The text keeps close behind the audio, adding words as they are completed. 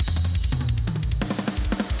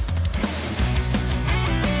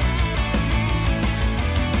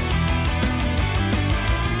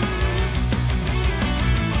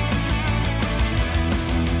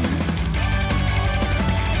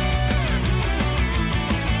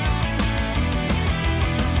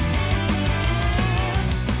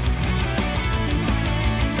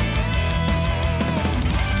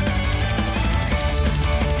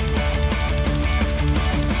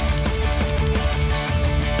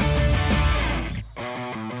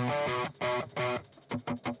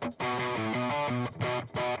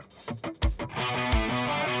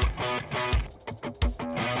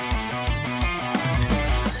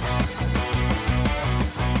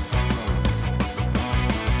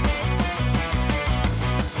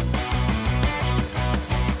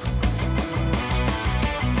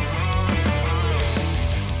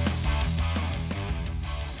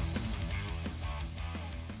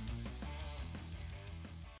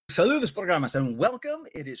Saludos, programas, and welcome.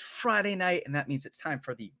 It is Friday night, and that means it's time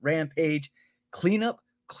for the Rampage Cleanup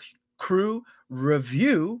Crew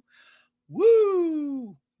Review.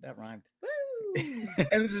 Woo! That rhymed. Woo!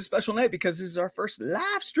 And this is a special night because this is our first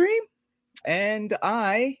live stream. And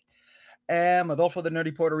I am Adolfo the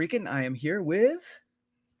Nerdy Puerto Rican. I am here with...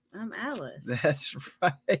 I'm Alice. That's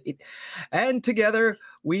right. And together,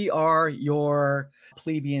 we are your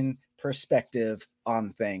plebeian perspective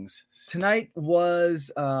on things. Tonight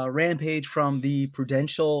was Rampage from the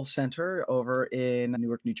Prudential Center over in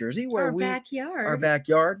Newark, New Jersey, where Our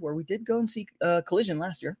backyard, where we did go and see Collision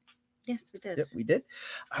last year. Yes, we did. Yep, we did.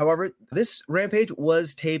 However, this Rampage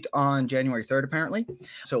was taped on January 3rd, apparently.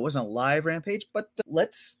 So it wasn't a live Rampage, but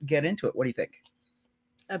let's get into it. What do you think?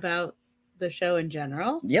 About the show in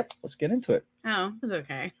general? Yep, let's get into it. Oh, it was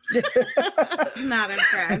okay. I was not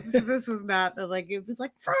impressed. This was not like, it was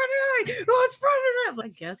like Friday night. Oh, it's Friday night. I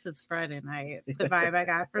guess it's Friday night. It's the vibe I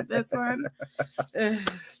got for this one.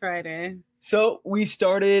 It's Friday. So we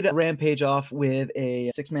started Rampage off with a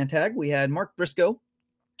 6-man tag. We had Mark Briscoe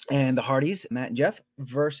and the Hardys, Matt and Jeff,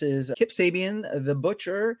 versus Kip Sabian, the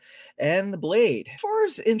Butcher, and the Blade. As far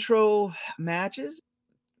as intro matches,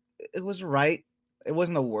 it was right. It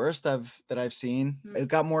wasn't the worst that I've seen. It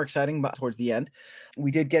got more exciting towards the end.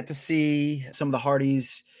 We did get to see some of the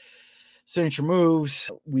Hardys' signature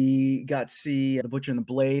moves. We got to see the Butcher and the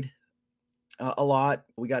Blade a lot.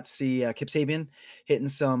 We got to see Kip Sabian hitting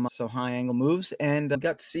some high angle moves, and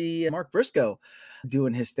got to see Mark Briscoe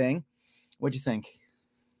doing his thing. What'd you think?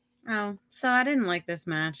 Oh, so I didn't like this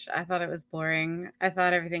match. I thought it was boring. I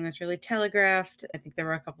thought everything was really telegraphed. I think there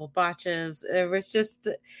were a couple botches. It was just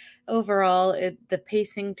overall, the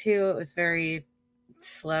pacing too, it was very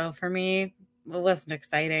slow for me. It wasn't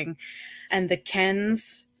exciting. And the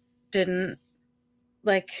Kens didn't,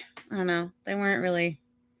 I don't know, they weren't really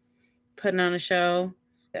putting on a show.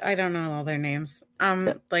 I don't know all their names. I'm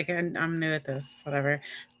new at this, whatever.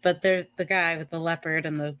 But there's the guy with the leopard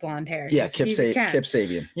and the blonde hair. Yeah, Kip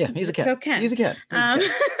Sabian. Yeah, he's a cat. So Ken. He's a cat.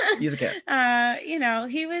 He's a cat.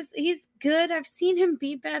 He's good. I've seen him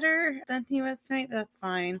be better than he was tonight. But that's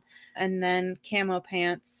fine. And then camo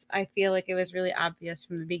pants. I feel like it was really obvious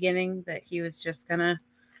from the beginning that he was just gonna.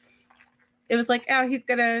 It was like, oh, he's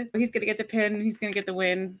gonna get the pin. He's gonna get the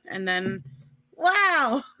win. And then,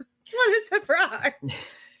 wow, what a surprise!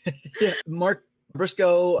 Yeah, Mark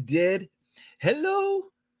Briscoe did. Hello.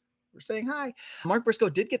 We're saying hi. Mark Briscoe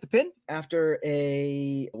did get the pin after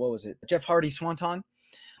Jeff Hardy Swanton,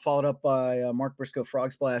 followed up by Mark Briscoe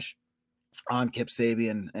Frog Splash on Kip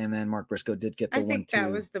Sabian, and then Mark Briscoe did get the 1-2. I think that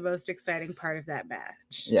was the most exciting part of that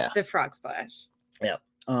match. Yeah. The Frog Splash. Yeah.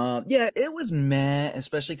 It was meh,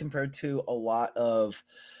 especially compared to a lot of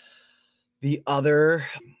the other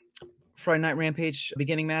Friday Night Rampage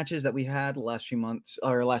beginning matches that we had the last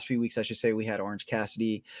few weeks, I should say. We had Orange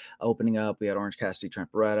Cassidy opening up. We had Orange Cassidy,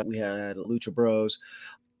 Trent Beretta. We had Lucha Bros.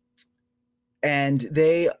 And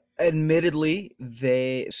they, admittedly,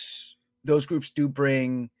 those groups do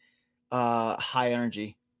bring high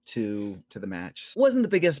energy to the match. It wasn't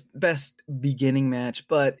the best beginning match,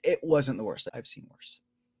 but it wasn't the worst. I've seen worse.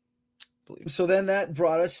 So then that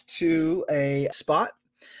brought us to a spot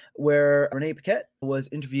where Renee Paquette was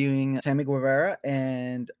interviewing Sammy Guevara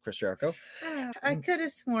and Chris Jericho. I could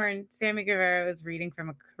have sworn Sammy Guevara was reading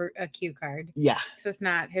from a cue card. Yeah. This was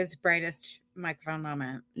not his brightest microphone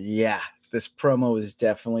moment. Yeah, this promo is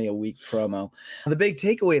definitely a weak promo. The big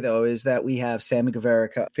takeaway, though, is that we have Sammy Guevara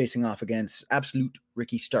facing off against Absolute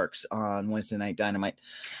Ricky Starks on Wednesday Night Dynamite.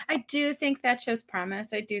 I do think that shows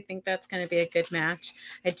promise. I do think that's going to be a good match.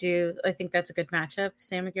 I think that's a good matchup,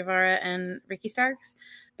 Sammy Guevara and Ricky Starks.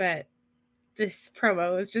 But this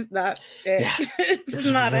promo is just not it. Yeah.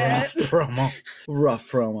 Just not it.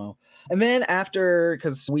 Rough promo. And then after,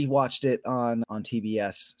 because we watched it on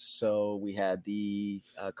TBS, so we had the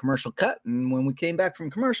commercial cut. And when we came back from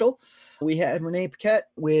commercial, we had Renee Paquette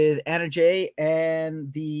with Anna Jay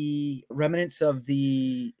and the remnants of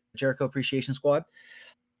the Jericho Appreciation Squad.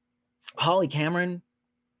 Holly Cameron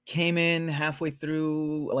came in halfway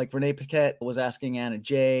through, like Renee Paquette was asking Anna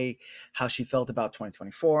Jay how she felt about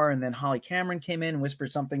 2024. And then Holly Cameron came in and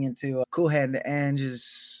whispered something into Cool Hand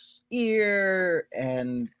Ange's ear.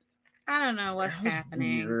 And I don't know what's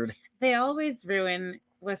happening. Weird. They always ruin,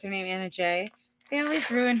 what's her name, Anna Jay? They always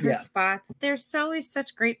ruin her spots. There's always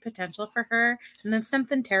such great potential for her. And then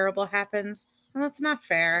something terrible happens. And that's not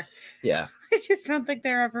fair. Yeah. I just don't think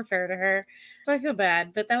they're ever fair to her. So I feel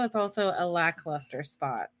bad. But that was also a lackluster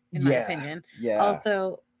spot, in my opinion. Yeah.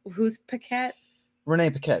 Also, who's Paquette? Renee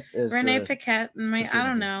Paquette. Paquette. I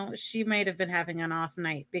don't know. She might have been having an off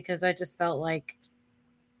night because I just felt like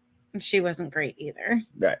She wasn't great either.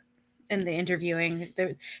 Right. In the interviewing,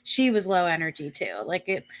 she was low energy too.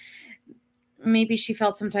 Like maybe she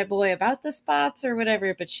felt some type of way about the spots or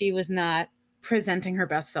whatever, but she was not presenting her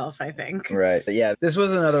best self, I think. Right. But yeah, this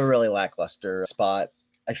was another really lackluster spot.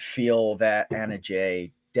 I feel that Anna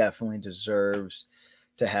Jay definitely deserves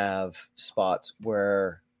to have spots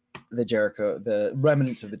where the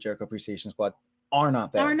remnants of the Jericho Appreciation Squad are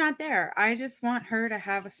not there. I just want her to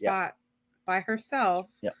have a spot by herself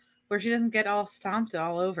where she doesn't get all stomped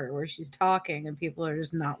all over, where she's talking and people are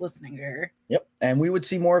just not listening to her. Yep. And we would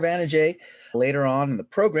see more of Anna Jay later on in the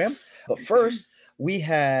program. But first, we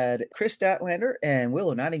had Chris Statlander and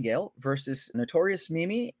Willow Nightingale versus Notorious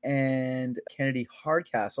Mimi and Kennedy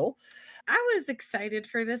Hardcastle. I was excited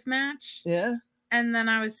for this match. Yeah. And then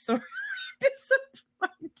I was sort of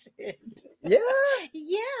disappointed. Yeah.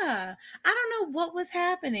 Yeah. I don't know what was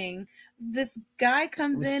happening. This guy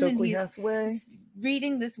comes in and he's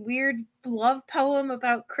reading this weird love poem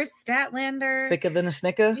about Chris Statlander. Thicker than a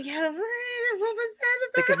snicker? Yeah. What was that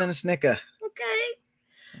about? Thicker than a snicker. Okay.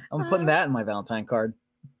 I'm putting that in my Valentine card.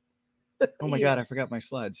 Oh my God, I forgot my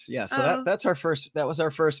slides. Yeah, so that was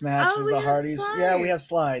our first match. Was the Hardys. Slides. Yeah, we have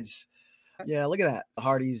slides. Yeah, look at that. The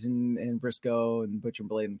Hardys and Briscoe and Butcher and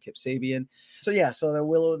Blade and Kip Sabian. So yeah, so the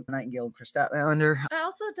Willow Nightingale and Chris Statlander.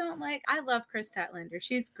 I love Chris Statlander.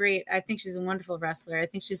 She's great. I think she's a wonderful wrestler. I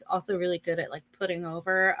think she's also really good at like putting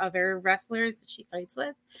over other wrestlers that she fights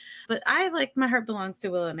with. But my heart belongs to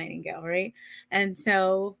Willow Nightingale, right? And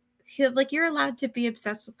so you're allowed to be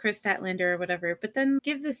obsessed with Chris Statlander or whatever, but then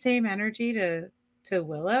give the same energy to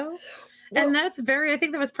Willow. Well, and I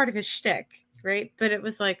think that was part of his shtick, right? But it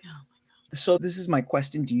was like, oh my God. So this is my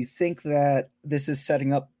question. Do you think that this is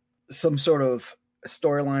setting up some sort of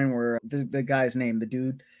storyline where the guy's name, the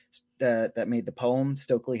dude that made the poem,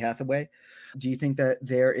 Stokely Hathaway, do you think that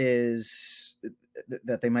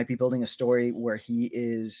that they might be building a story where he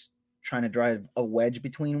is trying to drive a wedge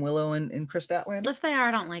between Willow and Chris Statlander? If they are,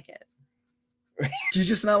 I don't like it. Do you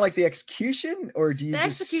just not like the execution, or do you? The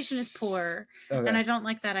execution is poor, and I don't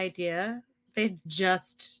like that idea. They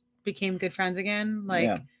just became good friends again.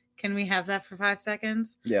 Can we have that for 5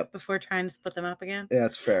 seconds? Yep. Before trying to split them up again? Yeah,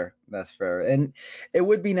 that's fair. That's fair. And it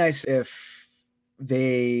would be nice if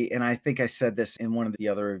and I think I said this in one of the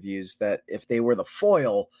other reviews, that if they were the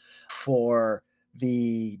foil for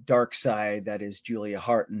the dark side that is Julia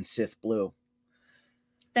Hart and Sith Blue,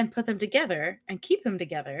 then put them together and keep them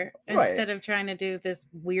together instead of trying to do this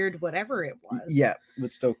weird whatever it was. Yeah,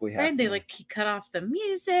 with Stokely Hathaway. Right? He cut off the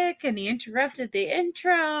music and he interrupted the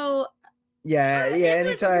intro. Yeah. It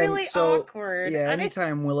was really awkward. Yeah,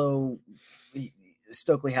 anytime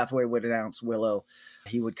Stokely Hathaway would announce Willow,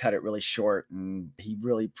 he would cut it really short, and he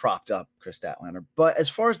really propped up Chris Statlander. But as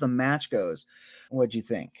far as the match goes, what'd you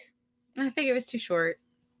think? I think it was too short.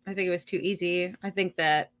 I think it was too easy. I think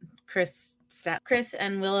that Chris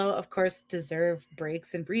and Willow, of course, deserve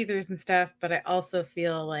breaks and breathers and stuff, but I also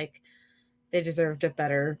feel like they deserved a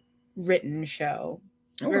better written show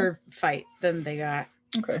or fight than they got.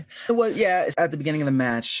 Okay. Well, yeah, at the beginning of the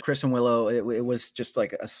match, Chris and Willow, it was just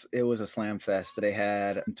like it was a slam fest. They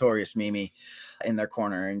had Notorious Mimi in their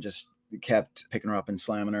corner and just kept picking her up and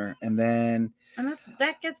slamming her. And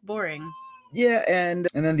that gets boring. Yeah, and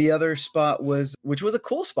then the other spot which was a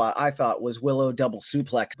cool spot, I thought, was Willow double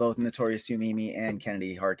suplex both Notorious Mimi and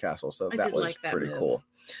Kennedy Hardcastle. So that was pretty cool.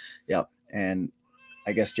 Yep. And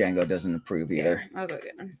I guess Django doesn't approve either. Yeah, I'll go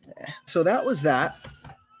get him. So that was that.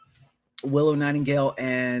 Willow Nightingale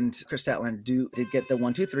and Chris Statlander did get the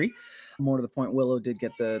 1, 2, 3. More to the point, Willow did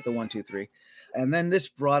get the 1, 2, 3. And then this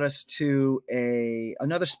brought us to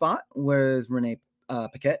another spot with Renee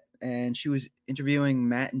Paquette, and she was interviewing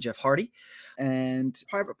Matt and Jeff Hardy, and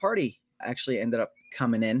Private Party actually ended up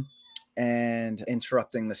coming in and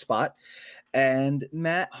interrupting the spot. And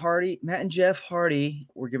Matt and Jeff Hardy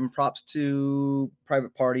were giving props to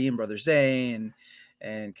Private Party and Brother Zay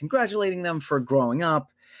and congratulating them for growing up.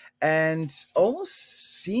 And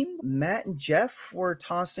almost seemed Matt and Jeff were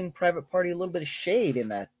tossing Private Party a little bit of shade in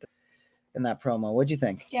that promo. What'd you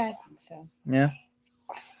think? Yeah, I think so. Yeah?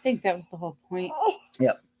 I think that was the whole point.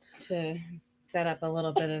 Yep. To set up a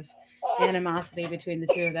little bit of animosity between the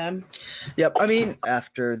two of them. Yep. I mean,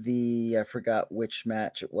 after I forgot which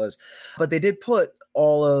match it was, but they did put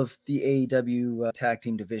all of the AEW tag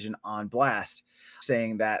team division on blast,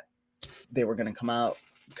 saying that they were going to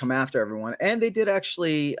come after everyone. And they did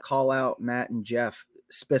actually call out Matt and Jeff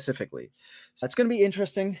specifically. So it's going to be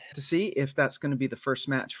interesting to see if that's going to be the first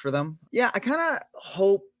match for them. Yeah, I kind of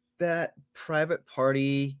hope that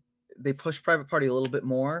they push Private Party a little bit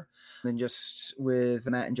more than just with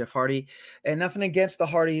Matt and Jeff Hardy. And nothing against the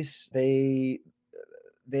Hardys. They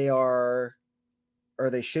they are, or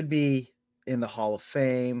they should be in the Hall of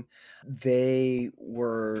Fame. They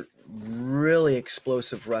were really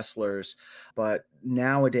explosive wrestlers, but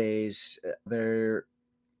nowadays they're,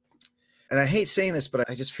 and I hate saying this, but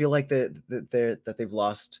I just feel like that they've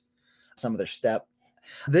lost some of their step.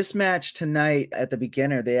 This match tonight at the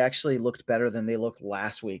beginner, they actually looked better than they looked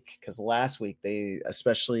last week, because last week they,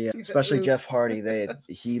 especially Jeff Hardy,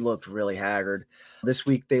 he looked really haggard. This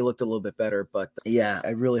week they looked a little bit better, but yeah, I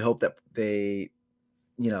really hope that they,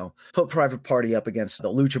 put Private Party up against the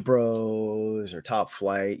Lucha Bros or Top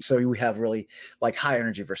Flight, so we have really like high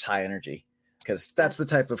energy versus high energy, because that's the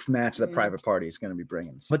type of match that Private Party is going to be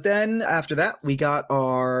bringing. But then after that, we got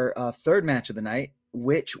our third match of the night,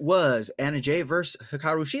 which was Anna Jay versus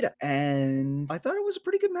Hikaru Shida. And I thought it was a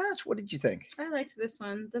pretty good match. What did you think? I liked this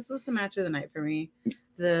one. This was the match of the night for me. What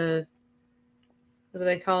do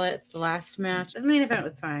they call it? The last match. The main event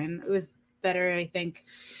was fine. It was better, I think,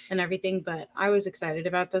 than everything, but I was excited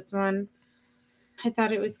about this one. I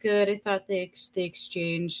thought it was good. I thought they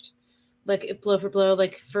exchanged like blow for blow.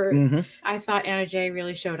 I thought Anna Jay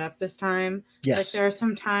really showed up this time. Yes. Like there are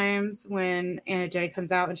some times when Anna Jay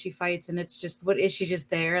comes out and she fights and it's just, what is she just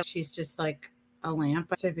there? She's just like a lamp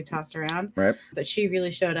to be tossed around. Right. But she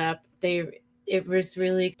really showed up. It was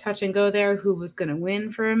really touch and go there who was going to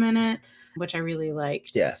win for a minute, which I really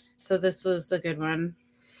liked. Yeah. So this was a good one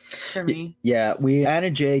for me. Yeah,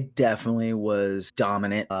 Anna Jay definitely was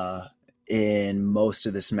dominant in most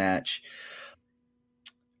of this match.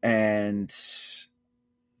 And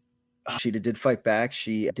Shida did fight back.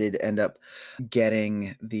 She did end up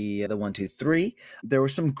getting the 1, 2, 3. There were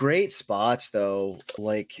some great spots though,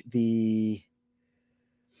 like I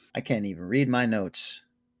can't even read my notes.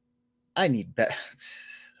 I need better.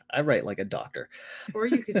 I write like a doctor. Or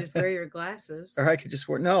you could just wear your glasses. Or I could just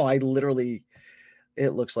wear. No, I literally.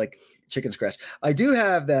 It looks like chicken scratch. I do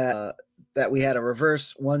have that we had a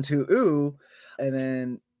reverse 1, 2, ooh, and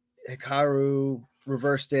then Hikaru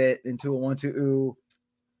reversed it into a 1, 2, ooh,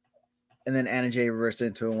 and then Anna Jay reversed it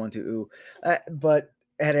into a 1, 2, ooh. But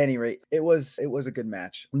at any rate, it was a good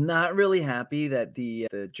match. Not really happy that the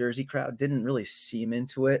Jersey crowd didn't really seem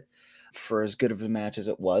into it for as good of a match as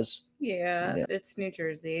it was. Yeah. It's New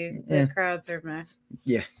Jersey. The crowds are meh.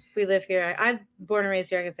 Yeah. We live here. I'm born and raised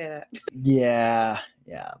here. I can say that. Yeah.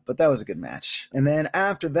 But that was a good match. And then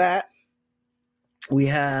after that, we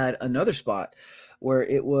had another spot where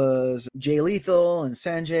it was Jay Lethal and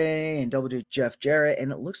Sanjay and Double J Jeff Jarrett.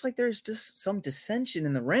 And it looks like there's just some dissension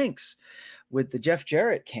in the ranks with the Jeff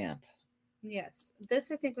Jarrett camp. Yes.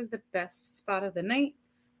 This, I think, was the best spot of the night.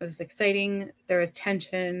 It was exciting. There was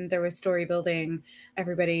tension. There was story building.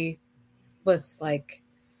 Everybody was like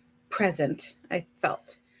present, I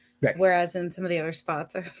felt. Right. Whereas in some of the other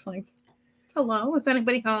spots, I was like, hello, is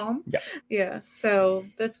anybody home? Yeah. So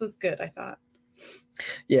this was good, I thought.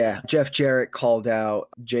 Yeah. Jeff Jarrett called out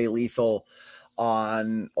Jay Lethal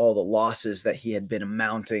on all the losses that he had been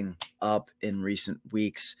mounting up in recent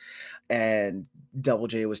weeks. And Double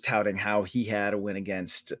J was touting how he had a win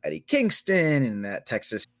against Eddie Kingston in that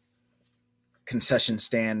Texas concession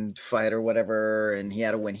stand fight or whatever, and he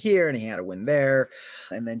had a win here and he had a win there.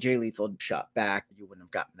 And then Jay Lethal shot back, you wouldn't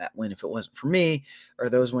have gotten that win if it wasn't for me, or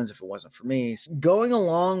those wins if it wasn't for me. Going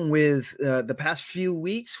along with the past few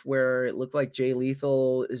weeks where it looked like Jay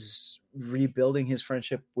Lethal is rebuilding his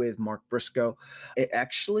friendship with Mark Briscoe,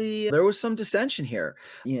 there was some dissension here.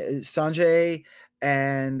 Sanjay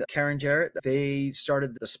and Karen Jarrett, they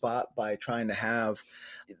started the spot by trying to have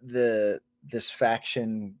this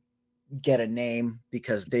faction get a name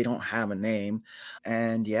because they don't have a name.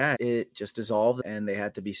 And yeah, it just dissolved and they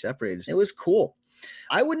had to be separated. It was cool.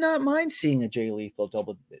 I would not mind seeing a Jay Lethal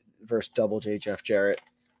versus Double J Jeff Jarrett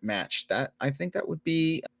match. I think that'd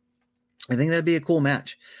be a cool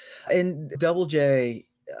match. And Double J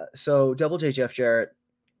Jeff Jarrett,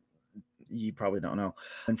 you probably don't know.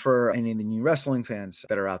 And for any of the new wrestling fans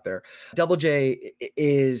that are out there, Double J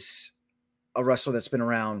is a wrestler that's been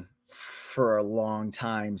around for a long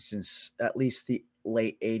time, since at least the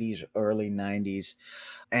late 80s, early 90s.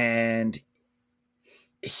 And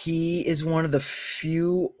he is one of the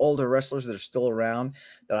few older wrestlers that are still around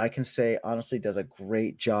that I can say honestly does a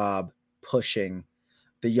great job pushing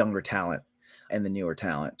the younger talent and the newer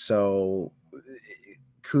talent. So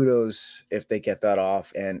kudos if they get that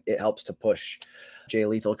off, and it helps to push Jay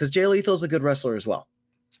Lethal, because Jay Lethal is a good wrestler as well.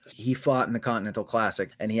 He fought in the Continental Classic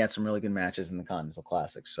and he had some really good matches in the Continental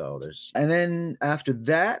Classic. And then after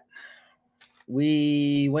that,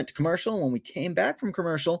 we went to commercial. When we came back from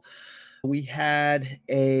commercial, we had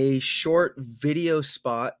a short video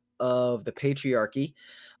spot of the Patriarchy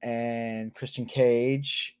and Christian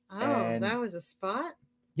Cage. Oh, that was a spot?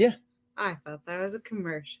 Yeah. I thought that was a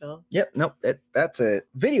commercial. Yep. Nope. That's a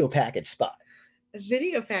video package spot. A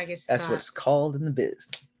video package spot. That's what it's called in the biz.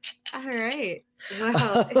 All right.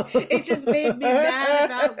 Wow. It just made me mad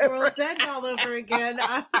about World's End all over again.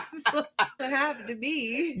 I was like, what happened to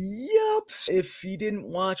me? Yep. If you didn't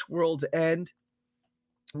watch World's End,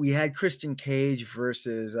 we had Christian Cage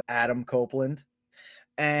versus Adam Copeland.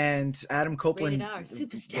 And Adam Copeland...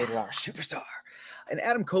 Rated R, superstar. And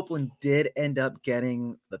Adam Copeland did end up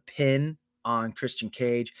getting the pin on Christian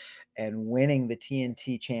Cage and winning the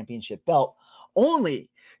TNT Championship belt, only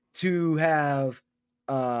to have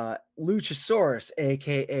Luchasaurus,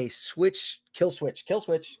 aka Killswitch,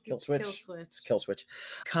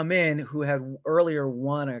 come in, who had earlier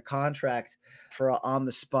won a contract for a on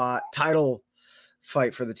the spot title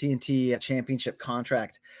fight for the TNT Championship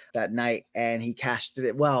contract that night, and he cashed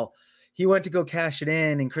it. Well, he went to go cash it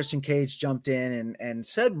in, and Christian Cage jumped in and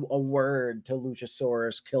said a word to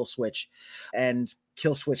Luchasaurus, Killswitch, and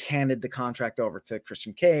Killswitch handed the contract over to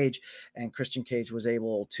Christian Cage, and Christian Cage was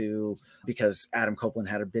able to, because Adam Copeland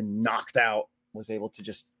had been knocked out, was able to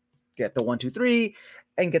just get the 1, 2, 3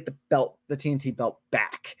 and get the belt, the TNT belt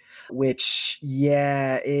back, which,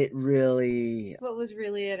 yeah, it really... What was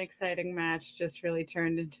really an exciting match just really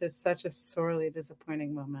turned into such a sorely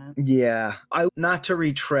disappointing moment. Yeah, not to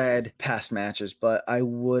retread past matches, but I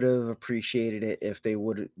would have appreciated it if they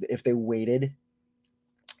waited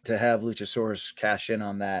to have Luchasaurus cash in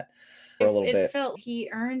on that for a little bit. It felt he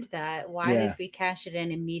earned that. Why did we cash it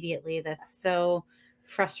in immediately? That's so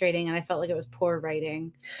frustrating, and I felt like it was poor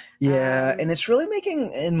writing. Yeah, and it's really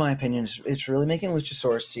making, in my opinion, it's really making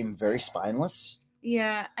Luchasaurus seem very spineless.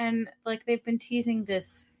 Yeah, and like they've been teasing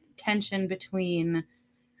this tension between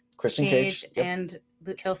Christian Cage and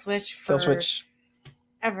the Killswitch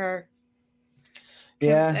ever.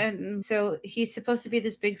 Yeah. And so he's supposed to be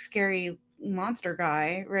this big scary monster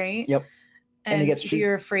guy, right? Yep. And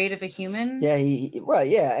you're afraid of a human? Yeah,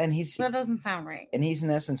 and that doesn't sound right. And he's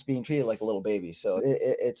in essence being treated like a little baby. So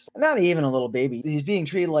it's not even a little baby. He's being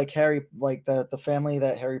treated like the family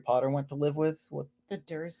that Harry Potter went to live with. The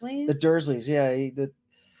Dursleys? The Dursleys, yeah.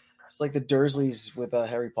 It's like the Dursleys with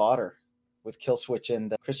Harry Potter, with Killswitch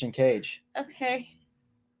and Christian Cage. Okay.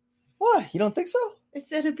 What? You don't think so?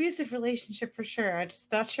 It's an abusive relationship for sure. I'm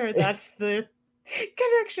just not sure that's the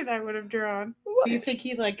connection I would have drawn. What? Do you think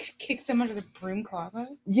he kicks him under the broom closet?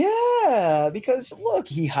 Yeah, because look,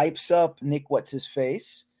 he hypes up Nick what's his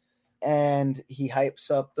face, and he hypes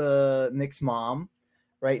up Nick's mom,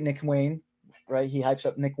 right? Nick Wayne, right? He hypes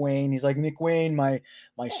up Nick Wayne. He's like, Nick Wayne, my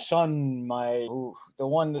son, the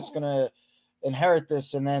one that's gonna inherit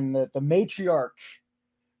this, and then the matriarch.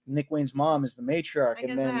 Nick Wayne's mom is the matriarch. I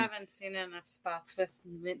guess I haven't seen enough spots with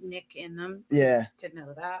Nick in them. Yeah. Didn't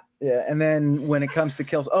know that. Yeah. And then when it comes to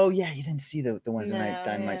kills, oh yeah, you didn't see the Wednesday Night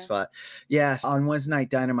Dynamite spot. Yes. On Wednesday Night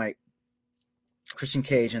Dynamite, Christian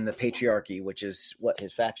Cage and the Patriarchy, which is what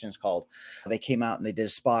his faction is called, they came out and they did a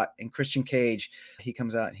spot. And Christian Cage, he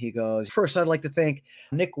comes out and he goes, first, I'd like to thank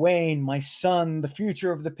Nick Wayne, my son, the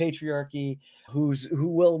future of the Patriarchy, who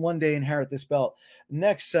will one day inherit this belt.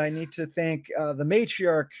 Next, I need to thank the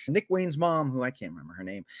matriarch, Nick Wayne's mom, who I can't remember her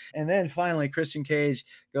name. And then finally, Christian Cage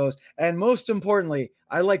goes, and most importantly,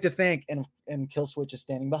 I'd like to thank, and Killswitch is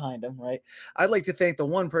standing behind him, right? I'd like to thank the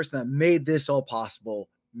one person that made this all possible,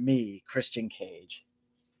 me, Christian Cage.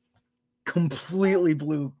 Completely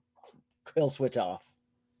blew Killswitch off.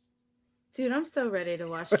 Dude, I'm so ready to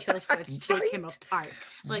watch Killswitch take him apart.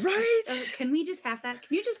 Can we just have that?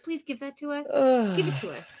 Can you just please give that to us? Give it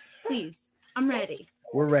to us, please. I'm ready.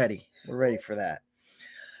 We're ready. We're ready for that.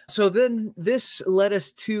 So then this led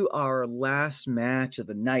us to our last match of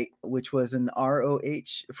the night, which was an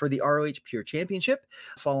ROH for the ROH Pure Championship.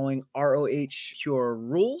 Following ROH Pure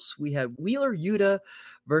rules, we had Wheeler Yuta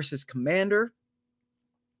versus Commander.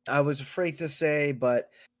 I was afraid to say, but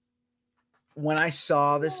when I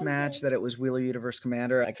saw this match that it was Wheeler Yuta versus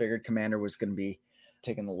Commander, I figured Commander was going to be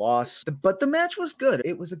taking the loss. But the match was good.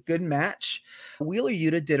 It was a good match. Wheeler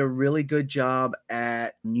Yuta did a really good job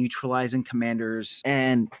at neutralizing Commander's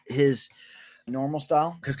and his normal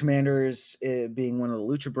style, because Commander is being one of the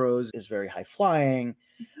Lucha Bros, is very high flying,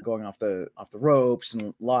 going off the ropes, and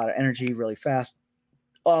a lot of energy, really fast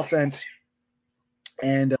offense.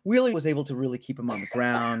 And Wheeler was able to really keep him on the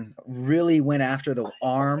ground, really went after the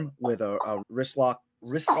arm with a wrist lock.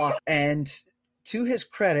 And to his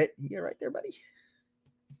credit, you're right there, buddy.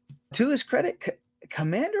 To his credit,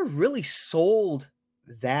 Commander really sold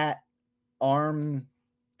that arm,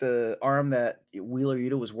 the arm that Wheeler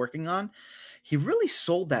Yuta was working on. He really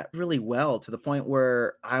sold that really well, to the point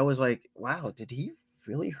where I was like, wow, did he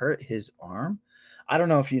really hurt his arm? I don't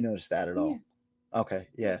know if you noticed that at all. Okay,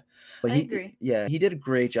 yeah. But I agree. he did a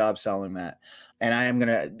great job selling that. And I'm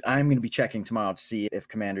gonna be checking tomorrow to see if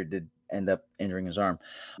Commander did end up injuring his arm.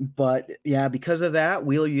 But yeah, because of that,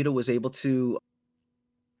 Wheeler Yuta was able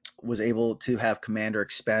to have Commander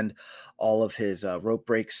expend all of his rope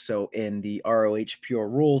breaks. So in the ROH Pure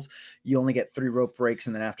rules, you only get 3 rope breaks,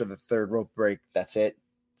 and then after the 3rd rope break, that's it.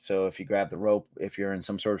 So if you grab the rope, if you're in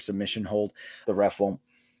some sort of submission hold, the ref won't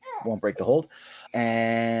break the hold.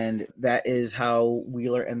 And that is how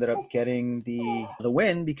Wheeler ended up getting the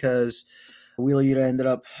win, because Wheeler Yuta ended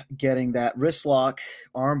up getting that wrist lock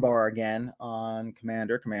armbar again on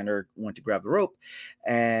Commander. Commander went to grab the rope,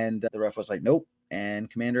 and the ref was like, nope. And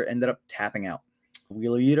Commander ended up tapping out.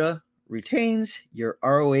 Wheeler Yuta retains your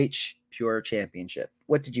ROH Pure Championship.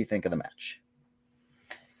 What did you think of the match?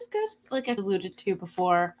 It was good. Like I alluded to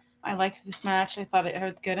before, I liked this match. I thought it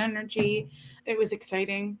had good energy. It was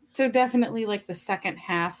exciting. So definitely like the second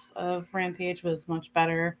half of Rampage was much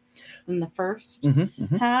better than the first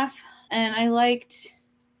half. And I liked,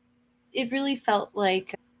 it really felt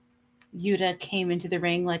like Yuta came into the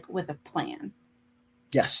ring like with a plan.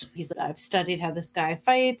 Yes. He's like, I've studied how this guy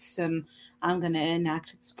fights and I'm going to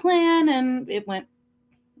enact this plan. And it went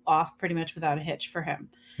off pretty much without a hitch for him.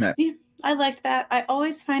 No. Yeah, I liked that. I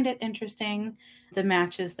always find it interesting, the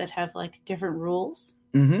matches that have like different rules.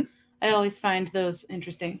 I always find those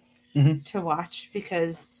interesting to watch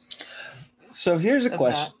because. So here's a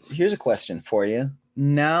question. Here's a question for you.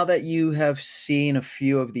 Now that you have seen a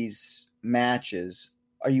few of these matches,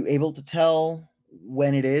 are you able to tell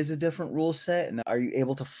when it is a different rule set, and are you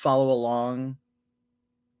able to follow along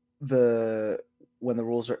when the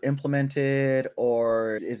rules are implemented,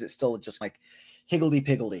 or is it still just like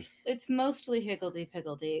higgledy-piggledy? It's mostly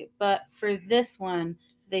higgledy-piggledy, but for this one,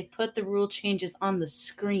 they put the rule changes on the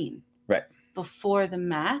screen right before the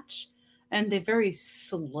match, and they very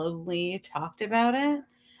slowly talked about it.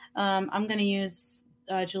 I'm going to use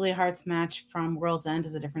Julia Hart's match from World's End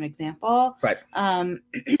as a different example. Right.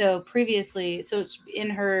 So previously, in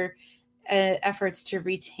her efforts to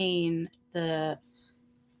retain her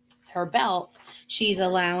belt, she's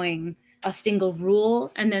allowing a single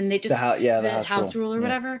rule, and then they just the house rule or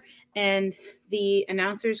whatever, and the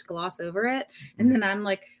announcers gloss over it, and then I'm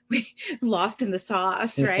like, lost in the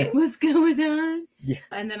sauce, right? What's going on? Yeah.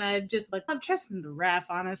 And then I'm trusting the ref,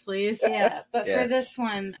 honestly. Yeah, but for this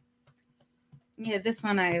one,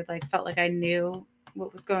 I like felt like I knew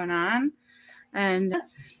what was going on, and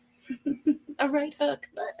a right hook.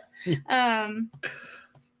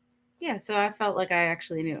 Yeah, so I felt like I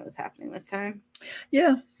actually knew what was happening this time.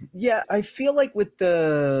 Yeah. I feel like what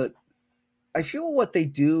they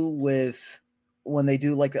do when they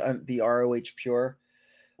do like the ROH Pure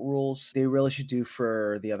rules, they really should do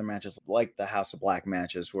for the other matches, like the House of Black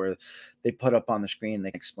matches, where they put up on the screen, they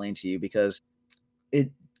explain to you, because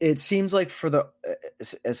it seems like for the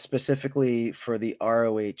specifically for the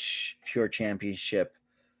ROH Pure Championship,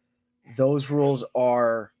 those rules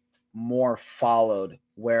are more followed,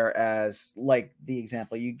 whereas like the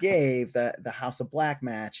example you gave, the House of Black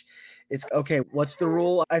match, it's okay, what's the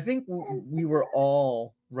rule? I think we were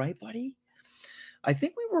all right, buddy. I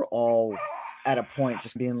think we were all at a point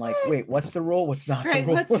just being like, wait, what's the rule? What's not the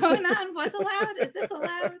rule? What's going on? What's allowed? Is this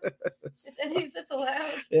allowed? Is any of this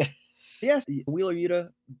allowed? Yes, Wheeler Yuta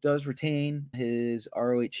does retain his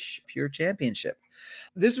ROH Pure Championship.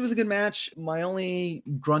 This was a good match. My only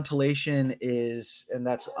gruntulation is, and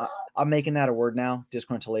that's, I'm making that a word now,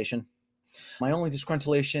 disgruntulation. My only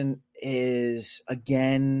disgruntulation is,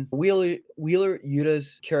 again, Wheeler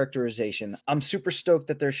Yuta's characterization. I'm super stoked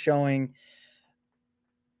that they're showing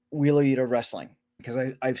Wheeler Yuta wrestling,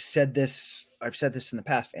 because I've said this in the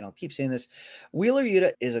past, and I'll keep saying this. Wheeler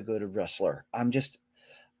Yuta is a good wrestler.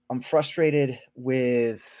 I'm frustrated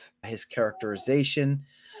with his characterization,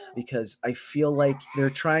 because I feel like they're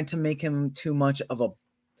trying to make him too much of a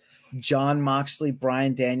Jon Moxley,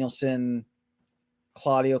 Bryan Danielson,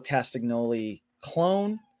 Claudio Castagnoli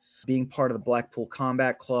clone, being part of the Blackpool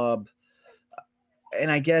Combat Club.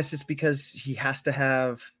 And I guess it's because he has to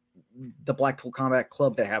have the Blackpool Combat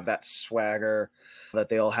Club. They have that swagger that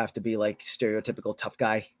they all have to be like stereotypical tough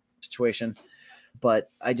guy situation. But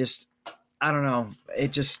I don't know.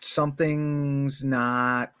 It just, something's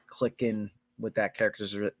not clicking with that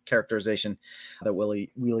characterization that Wheeler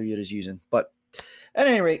Yuta is using. But at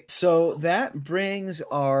any rate, so that brings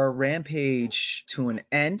our Rampage to an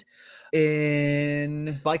end.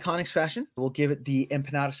 In Viconics fashion, we'll give it the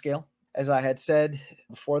empanada scale. As I had said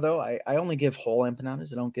before, though, I only give whole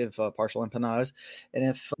empanadas. I don't give partial empanadas. And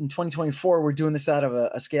if in 2024 we're doing this out of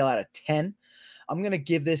a scale out of 10, I'm going to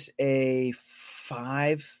give this a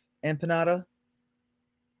 5 empanada.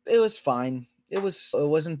 It was fine. It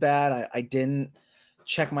wasn't bad. I didn't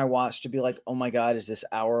check my watch to be like, oh my God, is this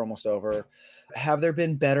hour almost over? Have there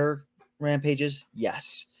been better Rampages?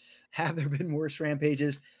 Yes. Have there been worse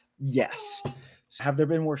Rampages? Yes. Have there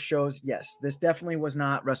been worse shows? Yes. This definitely was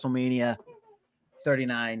not WrestleMania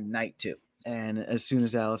 39 night 2. And as soon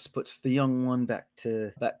as Alice puts the young one back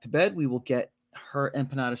to bed, we will get her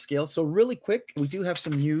empanada scale. So really quick, we do have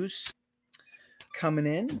some news coming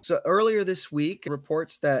in. So earlier this week,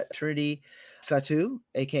 reports that Trinity Fatu,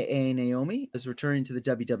 aka Naomi, is returning to the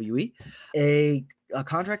WWE. A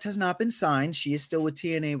contract has not been signed. She is still with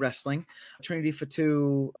TNA Wrestling. Trinity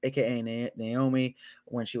Fatu, aka Naomi,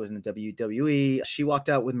 when she was in the WWE, she walked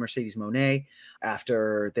out with Mercedes Moné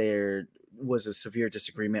after there was a severe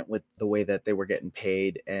disagreement with the way that they were getting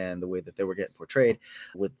paid and the way that they were getting portrayed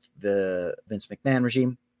with the Vince McMahon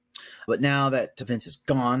regime. But now that Vince is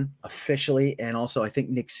gone officially, and also I think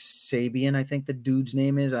Nick Sabian, I think the dude's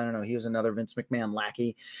name is, I don't know, he was another Vince McMahon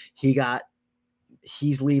lackey.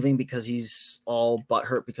 He's leaving because he's all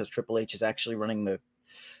butthurt because Triple H is actually running the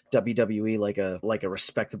WWE like a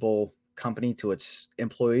respectable company to its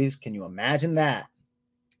employees. Can you imagine that?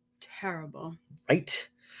 Terrible. Right?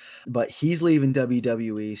 But he's leaving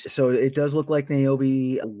WWE. So it does look like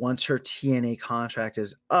Naomi, once her TNA contract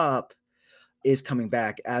is up, is coming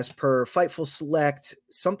back. As per Fightful Select,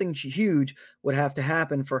 something huge would have to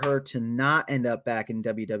happen for her to not end up back in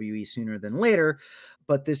WWE sooner than later.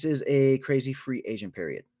 But this is a crazy free agent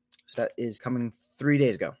period. So that is coming 3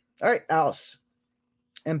 days ago. All right, Alice.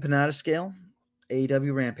 Empanada scale,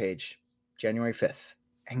 AEW Rampage, January 5th.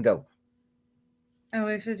 And go. Oh,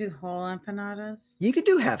 we have to do whole empanadas? You could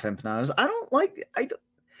do half empanadas.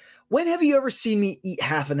 When have you ever seen me eat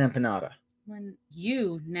half an empanada? When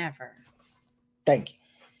you never. Thank you.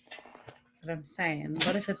 But I'm saying,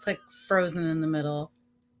 what if it's like frozen in the middle?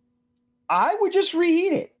 I would just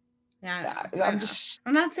reheat it. Yeah, I'm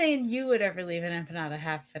not saying you would ever leave an empanada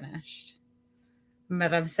half finished,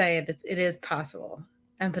 but I'm saying it is possible.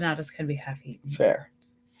 Empanadas can be half eaten. Fair.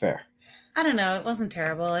 I don't know. It wasn't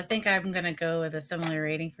terrible. I think I'm going to go with a similar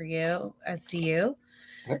rating for you as to you.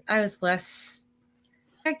 Okay. I was less,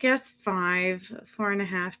 I guess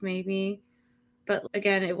 4.5 maybe. But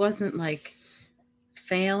again, it wasn't like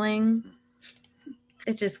failing.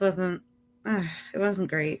 It just wasn't, it wasn't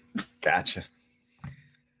great. Gotcha.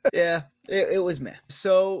 Yeah, it was meh.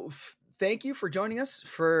 So thank you for joining us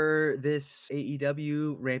for this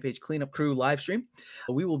AEW Rampage Cleanup Crew live stream.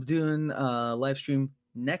 We will be doing a live stream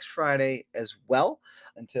next Friday as well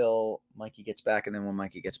until Mikey gets back. And then when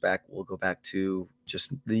Mikey gets back, we'll go back to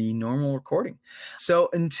just the normal recording. So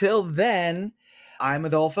until then, I'm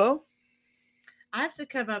Adolfo. I have to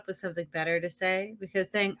come up with something better to say because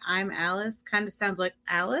saying I'm Alice kind of sounds like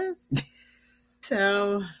Alice.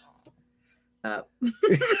 So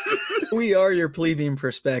we are your plebeian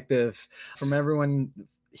perspective from everyone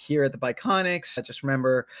here at the Biconics. Just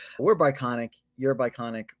remember, we're Biconic, you're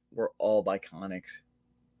Biconic, we're all Biconics.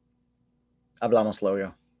 Hablamos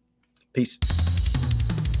luego. Peace.